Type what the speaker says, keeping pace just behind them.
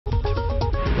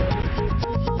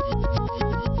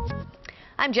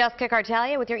I'm Jessica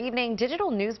Kartalija with your evening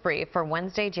digital news brief for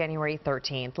Wednesday, January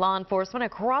 13th. Law enforcement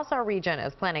across our region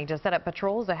is planning to set up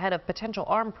patrols ahead of potential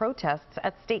armed protests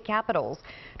at state capitals.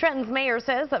 Trenton's mayor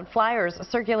says that flyers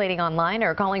circulating online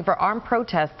are calling for armed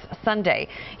protests Sunday.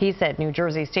 He said New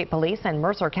Jersey State Police and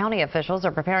Mercer County officials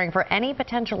are preparing for any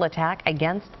potential attack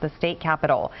against the state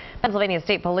capitol. Pennsylvania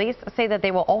State Police say that they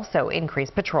will also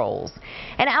increase patrols.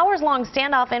 An hours-long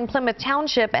standoff in Plymouth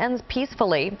Township ends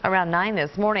peacefully. Around 9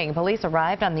 this morning, police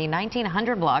arrived on the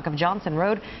 1900 block of Johnson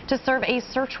Road to serve a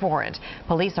search warrant.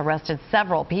 Police arrested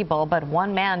several people, but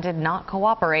one man did not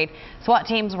cooperate. SWAT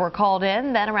teams were called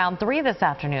in. Then around 3 this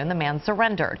afternoon, the man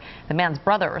surrendered. The man's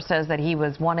brother says that he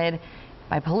was wanted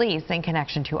by police in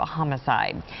connection to a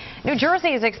homicide. New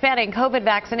Jersey is expanding COVID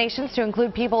vaccinations to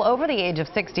include people over the age of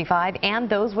 65 and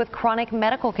those with chronic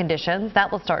medical conditions. That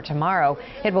will start tomorrow.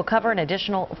 It will cover an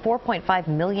additional 4.5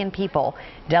 million people.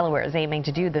 Delaware is aiming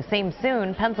to do the same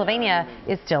soon. Pennsylvania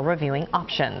is still reviewing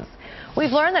options.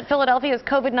 We've learned that Philadelphia's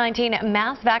COVID-19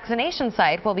 mass vaccination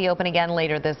site will be open again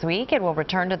later this week. It will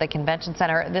return to the convention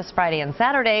center this Friday and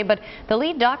Saturday, but the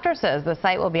lead doctor says the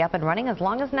site will be up and running as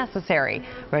long as necessary.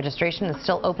 Registration is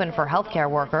still open for healthcare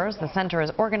workers. The center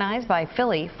is organized by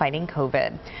Philly Fighting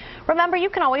COVID. Remember, you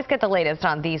can always get the latest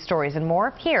on these stories and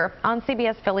more here on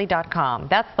CBSPhilly.com.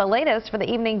 That's the latest for the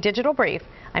evening digital brief.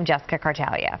 I'm Jessica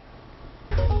Kartalija.